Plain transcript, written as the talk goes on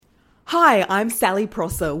Hi, I'm Sally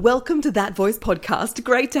Prosser. Welcome to That Voice podcast.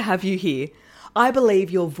 Great to have you here. I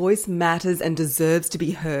believe your voice matters and deserves to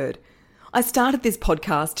be heard. I started this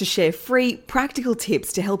podcast to share free, practical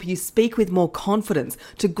tips to help you speak with more confidence,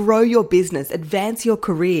 to grow your business, advance your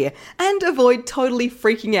career, and avoid totally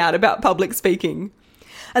freaking out about public speaking.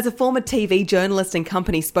 As a former TV journalist and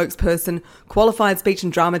company spokesperson, qualified speech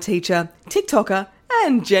and drama teacher, TikToker,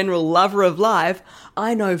 and general lover of life,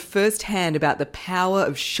 I know firsthand about the power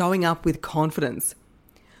of showing up with confidence.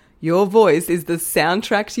 Your voice is the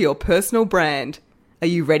soundtrack to your personal brand. Are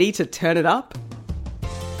you ready to turn it up?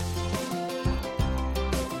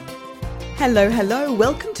 Hello.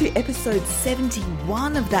 Welcome to episode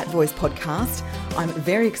 71 of That Voice podcast. I'm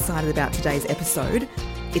very excited about today's episode.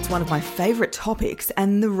 It's one of my favourite topics,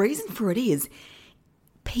 and the reason for it is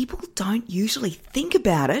people don't usually think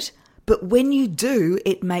about it, but when you do,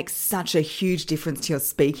 it makes such a huge difference to your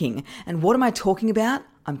speaking. And what am I talking about?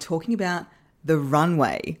 I'm talking about the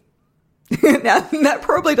runway. Now, that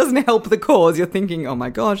probably doesn't help the cause. You're thinking, oh my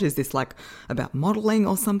gosh, is this like about modelling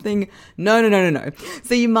or something? No.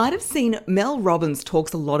 So you might have seen Mel Robbins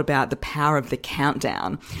talks a lot about the power of the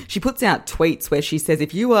countdown. She puts out tweets where she says,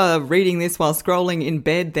 if you are reading this while scrolling in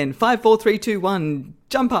bed, then 5, 4, 3, 2, 1,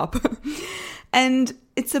 jump up. And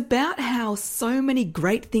it's about how so many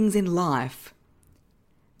great things in life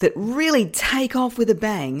that really take off with a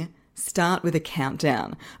bang start with a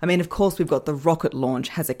countdown. I mean, of course, we've got the rocket launch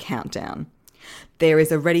has a countdown. There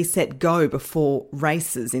is a ready, set, go before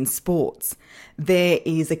races in sports. There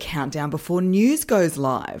is a countdown before news goes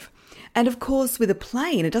live. And of course, with a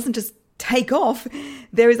plane, it doesn't just take off.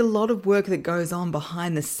 There is a lot of work that goes on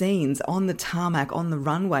behind the scenes, on the tarmac, on the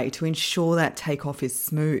runway to ensure that takeoff is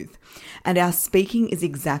smooth. And our speaking is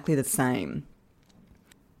exactly the same.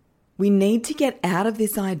 We need to get out of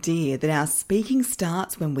this idea that our speaking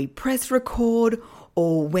starts when we press record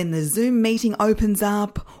or when the Zoom meeting opens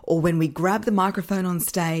up or when we grab the microphone on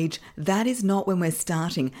stage. That is not when we're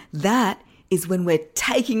starting. That is when we're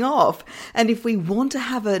taking off. And if we want to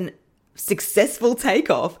have a successful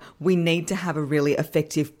takeoff, we need to have a really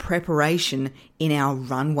effective preparation in our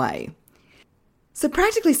runway. So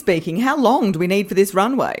practically speaking, how long do we need for this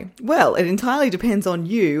runway? Well, it entirely depends on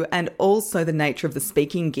you and also the nature of the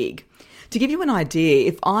speaking gig. To give you an idea,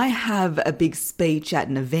 if I have a big speech at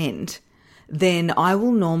an event, then I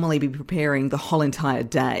will normally be preparing the whole entire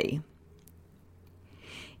day.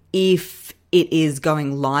 If it is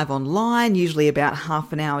going live online, usually about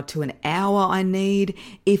half an hour to an hour I need.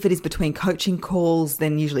 If it is between coaching calls,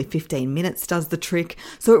 then usually 15 minutes does the trick.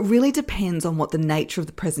 So it really depends on what the nature of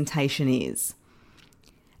the presentation is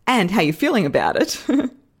and how you're feeling about it.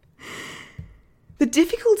 The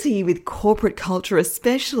difficulty with corporate culture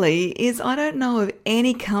especially is I don't know of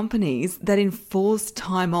any companies that enforce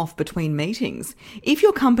time off between meetings. If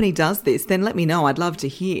your company does this, then let me know. I'd love to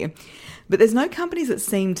hear. But there's no companies that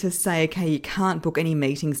seem to say, okay, you can't book any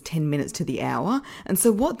meetings 10 minutes to the hour. And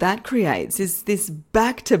so what that creates is this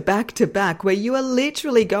back to back where you are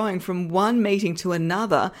literally going from one meeting to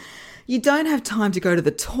another. You don't have time to go to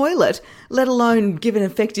the toilet, let alone give an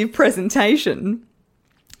effective presentation.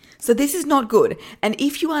 So this is not good. And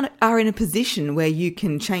if you are in a position where you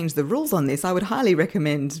can change the rules on this, I would highly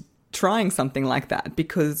recommend trying something like that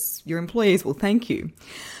because your employees will thank you.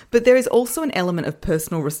 But there is also an element of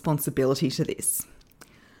personal responsibility to this.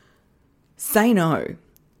 Say no.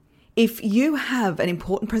 If you have an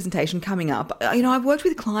important presentation coming up, I've worked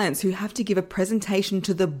with clients who have to give a presentation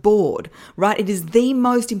to the board, right? It is the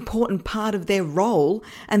most important part of their role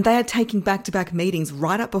and they are taking back-to-back meetings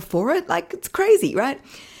right up before it. Like, it's crazy, right?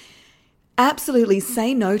 Absolutely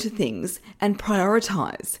say no to things and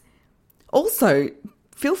prioritize. Also,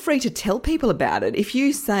 feel free to tell people about it. If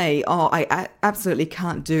you say, I absolutely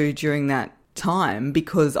can't do during that time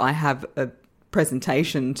because I have a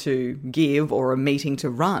presentation to give or a meeting to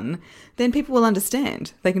run, then people will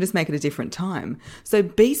understand. They can just make it a different time. So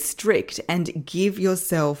be strict and give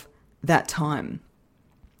yourself that time.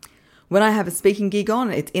 When I have a speaking gig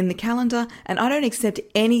on, it's in the calendar and I don't accept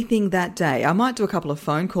anything that day. I might do a couple of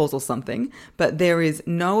phone calls or something, but there is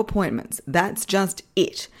no appointments. That's just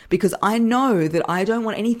it. Because I know that I don't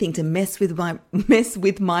want anything to mess with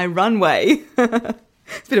my runway. It's a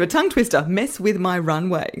bit of a tongue twister. Mess with my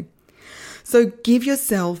runway. So give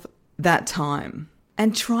yourself that time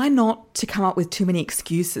and try not to come up with too many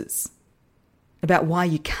excuses about why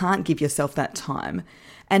you can't give yourself that time.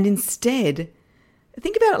 And instead,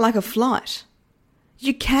 think about it like a flight.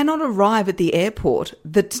 You cannot arrive at the airport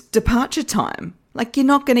the departure time. Like, you're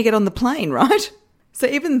not going to get on the plane, right? So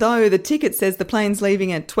even though the ticket says the plane's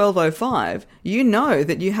leaving at 12:05, you know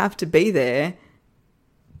that you have to be there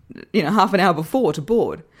half an hour before to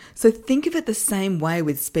board. So think of it the same way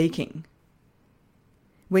with speaking.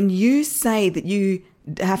 When you say that you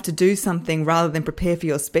have to do something rather than prepare for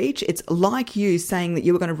your speech, it's like you saying that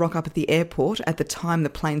you were going to rock up at the airport at the time the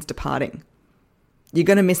plane's departing. You're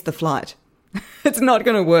going to miss the flight. It's not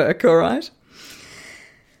going to work, all right?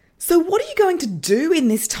 So what are you going to do in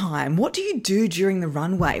this time? What do you do during the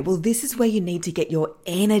runway? Well, this is where you need to get your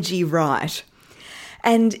energy right.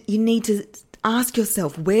 And you need to ask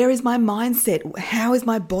yourself, where is my mindset? How is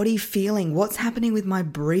my body feeling? What's happening with my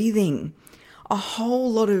breathing? A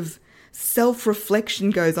whole lot of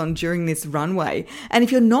self-reflection goes on during this runway. And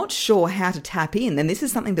if you're not sure how to tap in, then this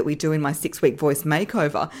is something that we do in my 6-week voice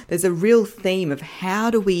makeover. There's a real theme of how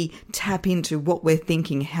do we tap into what we're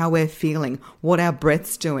thinking, how we're feeling, what our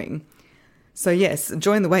breath's doing. So yes,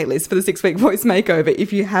 join the waitlist for the 6-week voice makeover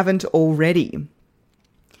if you haven't already.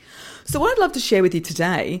 So what I'd love to share with you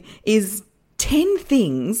today is 10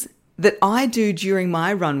 things that I do during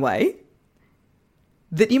my runway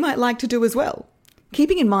that you might like to do as well.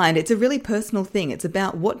 Keeping in mind, it's a really personal thing. It's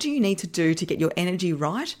about what do you need to do to get your energy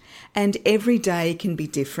right, and every day can be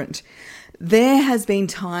different. There has been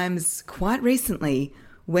times quite recently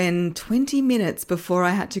when 20 minutes before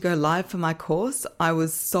I had to go live for my course, I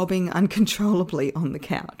was sobbing uncontrollably on the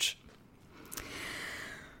couch.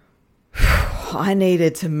 I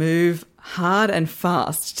needed to move hard and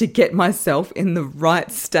fast to get myself in the right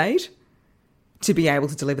state to be able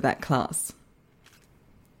to deliver that class.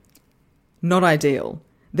 Not ideal.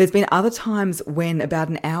 There's been other times when about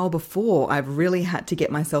an hour before I've really had to get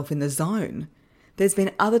myself in the zone. There's been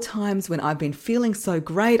other times when I've been feeling so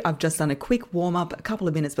great, I've just done a quick warm-up a couple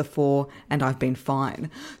of minutes before and I've been fine.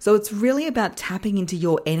 So it's really about tapping into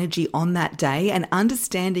your energy on that day and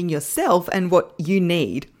understanding yourself and what you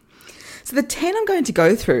need. So the 10 I'm going to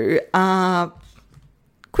go through are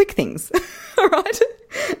quick things, all right?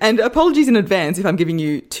 And apologies in advance if I'm giving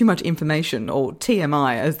you too much information, or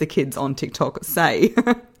TMI, as the kids on TikTok say.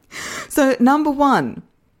 So, number 1,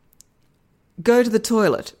 go to the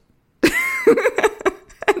toilet.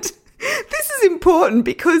 And this is important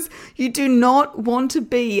because you do not want to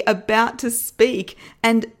be about to speak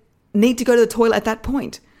and need to go to the toilet at that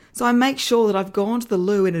point. So I make sure that I've gone to the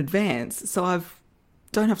loo in advance so I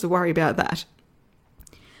don't have to worry about that.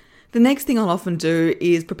 The next thing I'll often do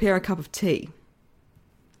is prepare a cup of tea,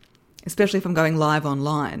 especially if I'm going live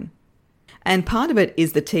online. And part of it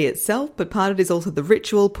is the tea itself, but part of it is also the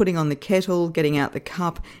ritual, putting on the kettle, getting out the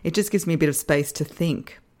cup. It just gives me a bit of space to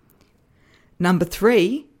think. Number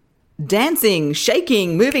 3, dancing,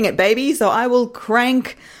 shaking, moving it, baby. So I will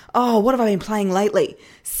crank, what have I been playing lately?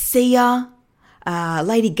 Sia,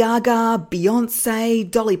 Lady Gaga, Beyonce,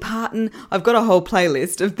 Dolly Parton. I've got a whole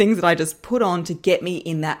playlist of things that I just put on to get me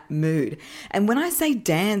in that mood. And when I say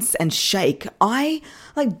dance and shake, I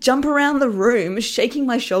jump around the room, shaking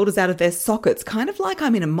my shoulders out of their sockets, kind of like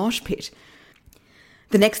I'm in a mosh pit.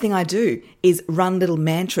 The next thing I do is run little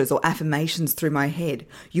mantras or affirmations through my head.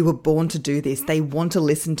 You were born to do this. They want to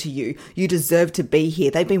listen to you. You deserve to be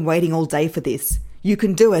here. They've been waiting all day for this. You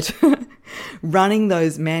can do it. Running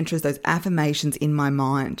those mantras, those affirmations in my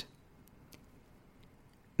mind.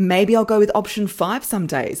 Maybe I'll go with option 5 some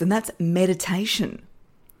days, and that's meditation.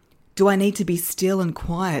 Do I need to be still and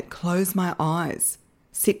quiet, close my eyes,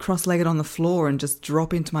 sit cross-legged on the floor and just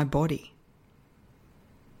drop into my body?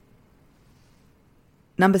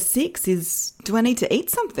 Number 6 is, do I need to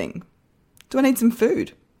eat something? Do I need some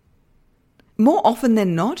food? More often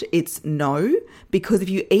than not, it's no, because if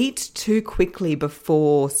you eat too quickly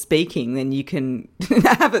before speaking, then you can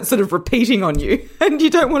have it sort of repeating on you, and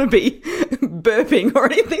you don't want to be burping or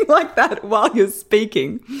anything like that while you're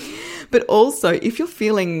speaking. But also, if you're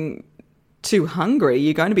feeling too hungry,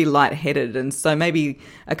 you're going to be lightheaded, and so maybe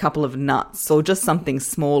a couple of nuts or just something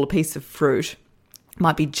small, a piece of fruit,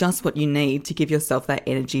 might be just what you need to give yourself that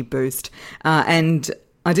energy boost. And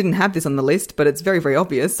I didn't have this on the list, but it's very, very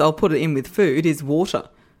obvious, so I'll put it in with food, is water.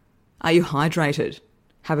 Are you hydrated?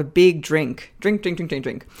 Have a big drink.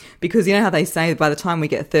 Drink. Because you know how they say by the time we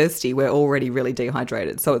get thirsty, we're already really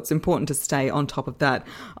dehydrated. So it's important to stay on top of that.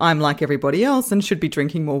 I'm like everybody else and should be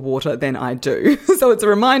drinking more water than I do. So it's a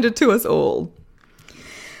reminder to us all.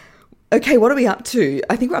 Okay, what are we up to?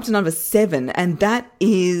 I think we're up to number 7, and that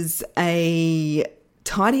is a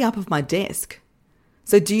tidy up of my desk.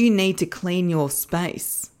 So do you need to clean your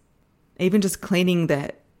space? Even just cleaning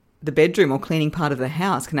the bedroom or cleaning part of the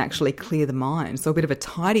house can actually clear the mind. So a bit of a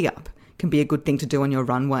tidy up can be a good thing to do on your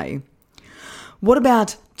runway. What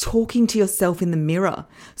about talking to yourself in the mirror?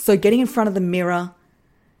 So getting in front of the mirror,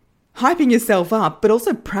 hyping yourself up, but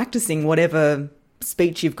also practicing whatever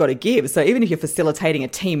speech you've got to give. So even if you're facilitating a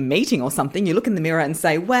team meeting or something, you look in the mirror and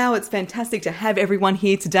say, wow, it's fantastic to have everyone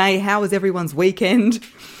here today. How was everyone's weekend?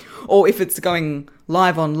 Or if it's going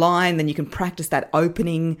live online, then you can practice that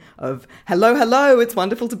opening of, hello, it's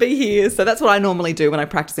wonderful to be here. So that's what I normally do when I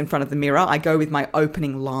practice in front of the mirror. I go with my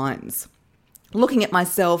opening lines. Looking at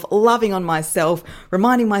myself, loving on myself,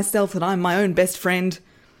 reminding myself that I'm my own best friend.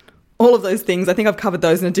 All of those things. I think I've covered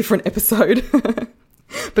those in a different episode.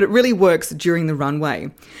 But it really works during the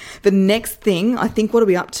runway. The next thing, I think, what are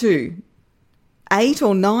we up to? 8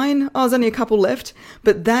 or 9? Oh, there's only a couple left.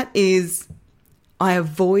 But that is, I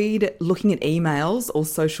avoid looking at emails or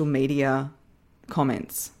social media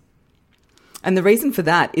comments. And the reason for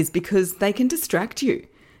that is because they can distract you.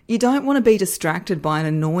 You don't want to be distracted by an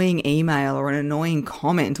annoying email or an annoying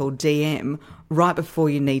comment or DM right before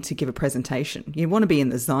you need to give a presentation. You want to be in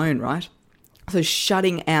the zone, right? So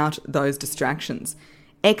shutting out those distractions,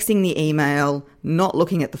 Xing the email, not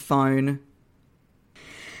looking at the phone.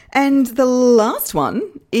 And the last one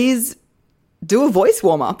is do a voice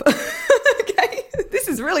warm-up. Okay, this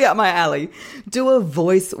is really up my alley. Do a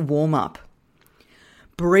voice warm-up.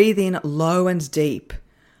 Breathe in low and deep.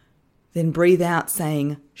 Then breathe out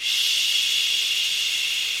saying shh.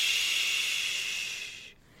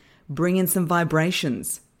 Bring in some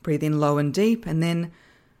vibrations. Breathe in low and deep and then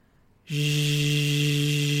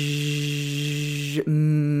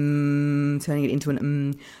turning it into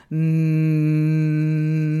an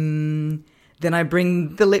Then I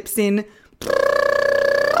bring the lips in.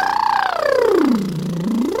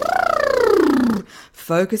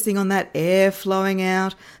 Focusing on that air flowing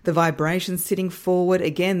out, the vibrations sitting forward.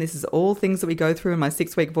 Again, this is all things that we go through in my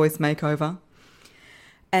 6-week voice makeover.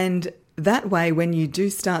 And that way, when you do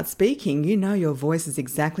start speaking, you know your voice is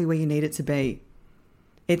exactly where you need it to be.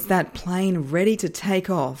 It's that plane ready to take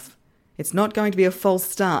off. It's not going to be a false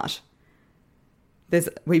start.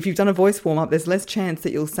 If you've done a voice warm-up, there's less chance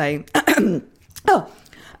that you'll say, okay, all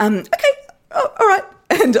right.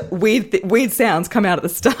 And weird sounds come out at the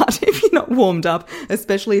start if you're not warmed up,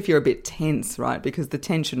 especially if you're a bit tense, right? Because the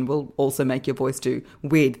tension will also make your voice do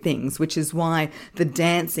weird things, which is why the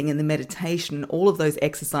dancing and the meditation and all of those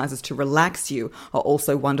exercises to relax you are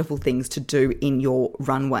also wonderful things to do in your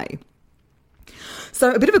runway.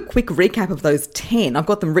 So a bit of a quick recap of those 10. I've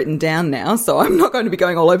got them written down now, so I'm not going to be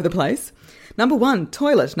going all over the place. Number 1,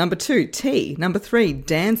 toilet. Number 2, tea. Number 3,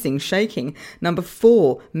 dancing, shaking. Number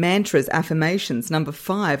 4, mantras, affirmations. Number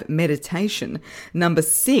 5, meditation. Number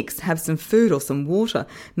 6, have some food or some water.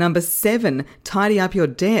 Number 7, tidy up your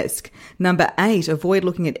desk. Number 8, avoid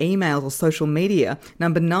looking at emails or social media.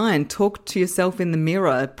 Number 9, talk to yourself in the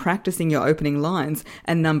mirror, practicing your opening lines.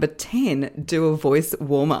 And number 10, do a voice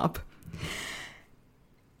warm-up.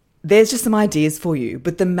 There's just some ideas for you,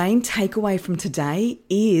 but the main takeaway from today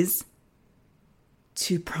is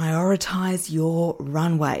to prioritize your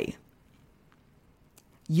runway.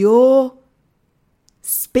 Your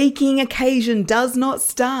speaking occasion does not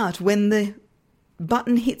start when the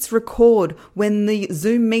button hits record, when the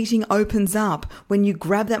Zoom meeting opens up, when you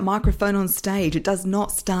grab that microphone on stage. It does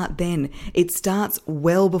not start then. It starts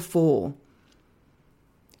well before.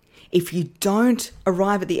 If you don't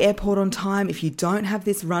arrive at the airport on time, if you don't have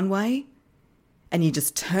this runway, and you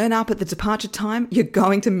just turn up at the departure time, you're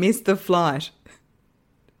going to miss the flight.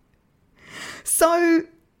 So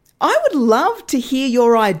I would love to hear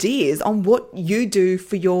your ideas on what you do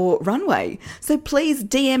for your runway. So please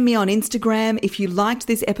DM me on Instagram if you liked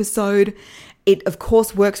this episode. It, of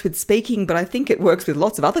course, works with speaking, but I think it works with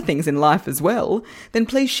lots of other things in life as well. Then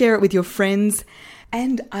please share it with your friends.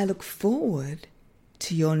 And I look forward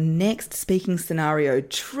to your next speaking scenario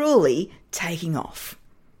truly taking off.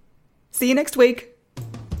 See you next week.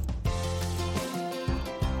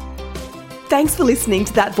 Thanks for listening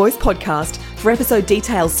to That Voice Podcast. For episode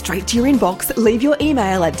details straight to your inbox, leave your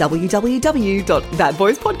email at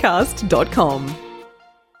www.thatvoicepodcast.com.